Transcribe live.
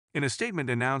In a statement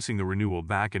announcing the renewal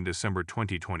back in December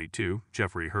 2022,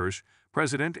 Jeffrey Hirsch,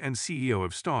 president and CEO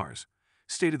of Starz,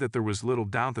 stated that there was little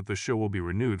doubt that the show will be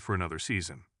renewed for another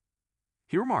season.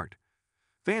 He remarked,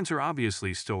 "Fans are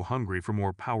obviously still hungry for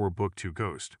more Power Book 2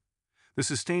 Ghost. The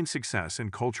sustained success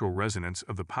and cultural resonance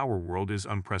of the Power world is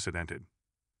unprecedented.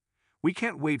 We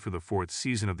can't wait for the fourth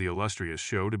season of the illustrious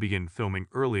show to begin filming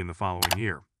early in the following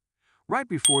year, right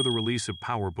before the release of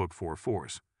Power Book 4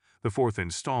 Force, the fourth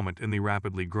installment in the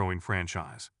rapidly growing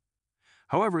franchise."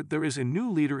 However, there is a new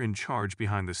leader in charge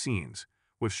behind the scenes,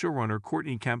 with showrunner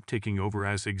Courtney Kemp taking over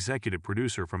as executive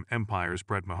producer from Empire's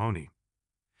Brett Mahoney.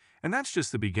 And that's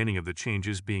just the beginning of the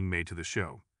changes being made to the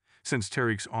show, since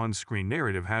Tariq's on-screen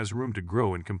narrative has room to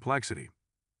grow in complexity.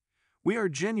 We are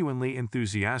genuinely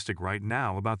enthusiastic right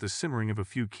now about the simmering of a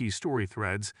few key story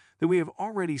threads that we have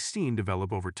already seen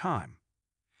develop over time.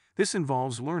 This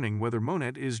involves learning whether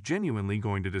Monet is genuinely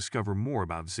going to discover more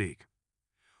about Zeke.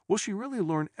 Will she really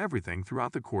learn everything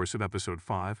throughout the course of Episode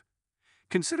 5?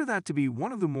 Consider that to be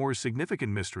one of the more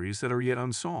significant mysteries that are yet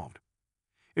unsolved.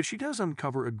 If she does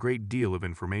uncover a great deal of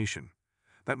information,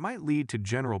 that might lead to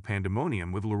general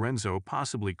pandemonium with Lorenzo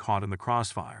possibly caught in the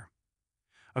crossfire.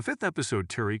 A fifth episode,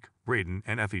 Tariq, Brayden,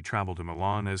 and Effie travel to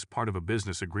Milan as part of a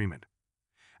business agreement.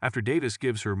 After Davis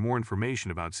gives her more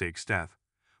information about Zake's death,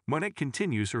 Monet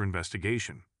continues her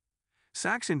investigation.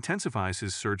 Sax intensifies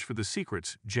his search for the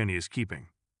secrets Jenny is keeping.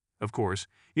 Of course,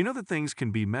 you know that things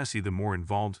can be messy the more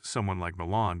involved someone like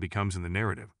Milan becomes in the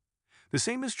narrative. The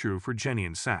same is true for Jenny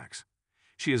and Sax.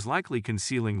 She is likely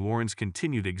concealing Lauren's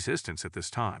continued existence at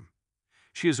this time.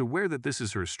 She is aware that this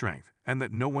is her strength and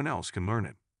that no one else can learn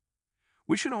it.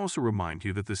 We should also remind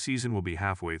you that the season will be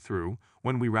halfway through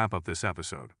when we wrap up this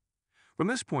episode. From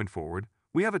this point forward,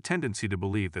 we have a tendency to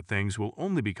believe that things will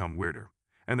only become weirder,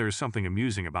 and there is something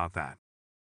amusing about that.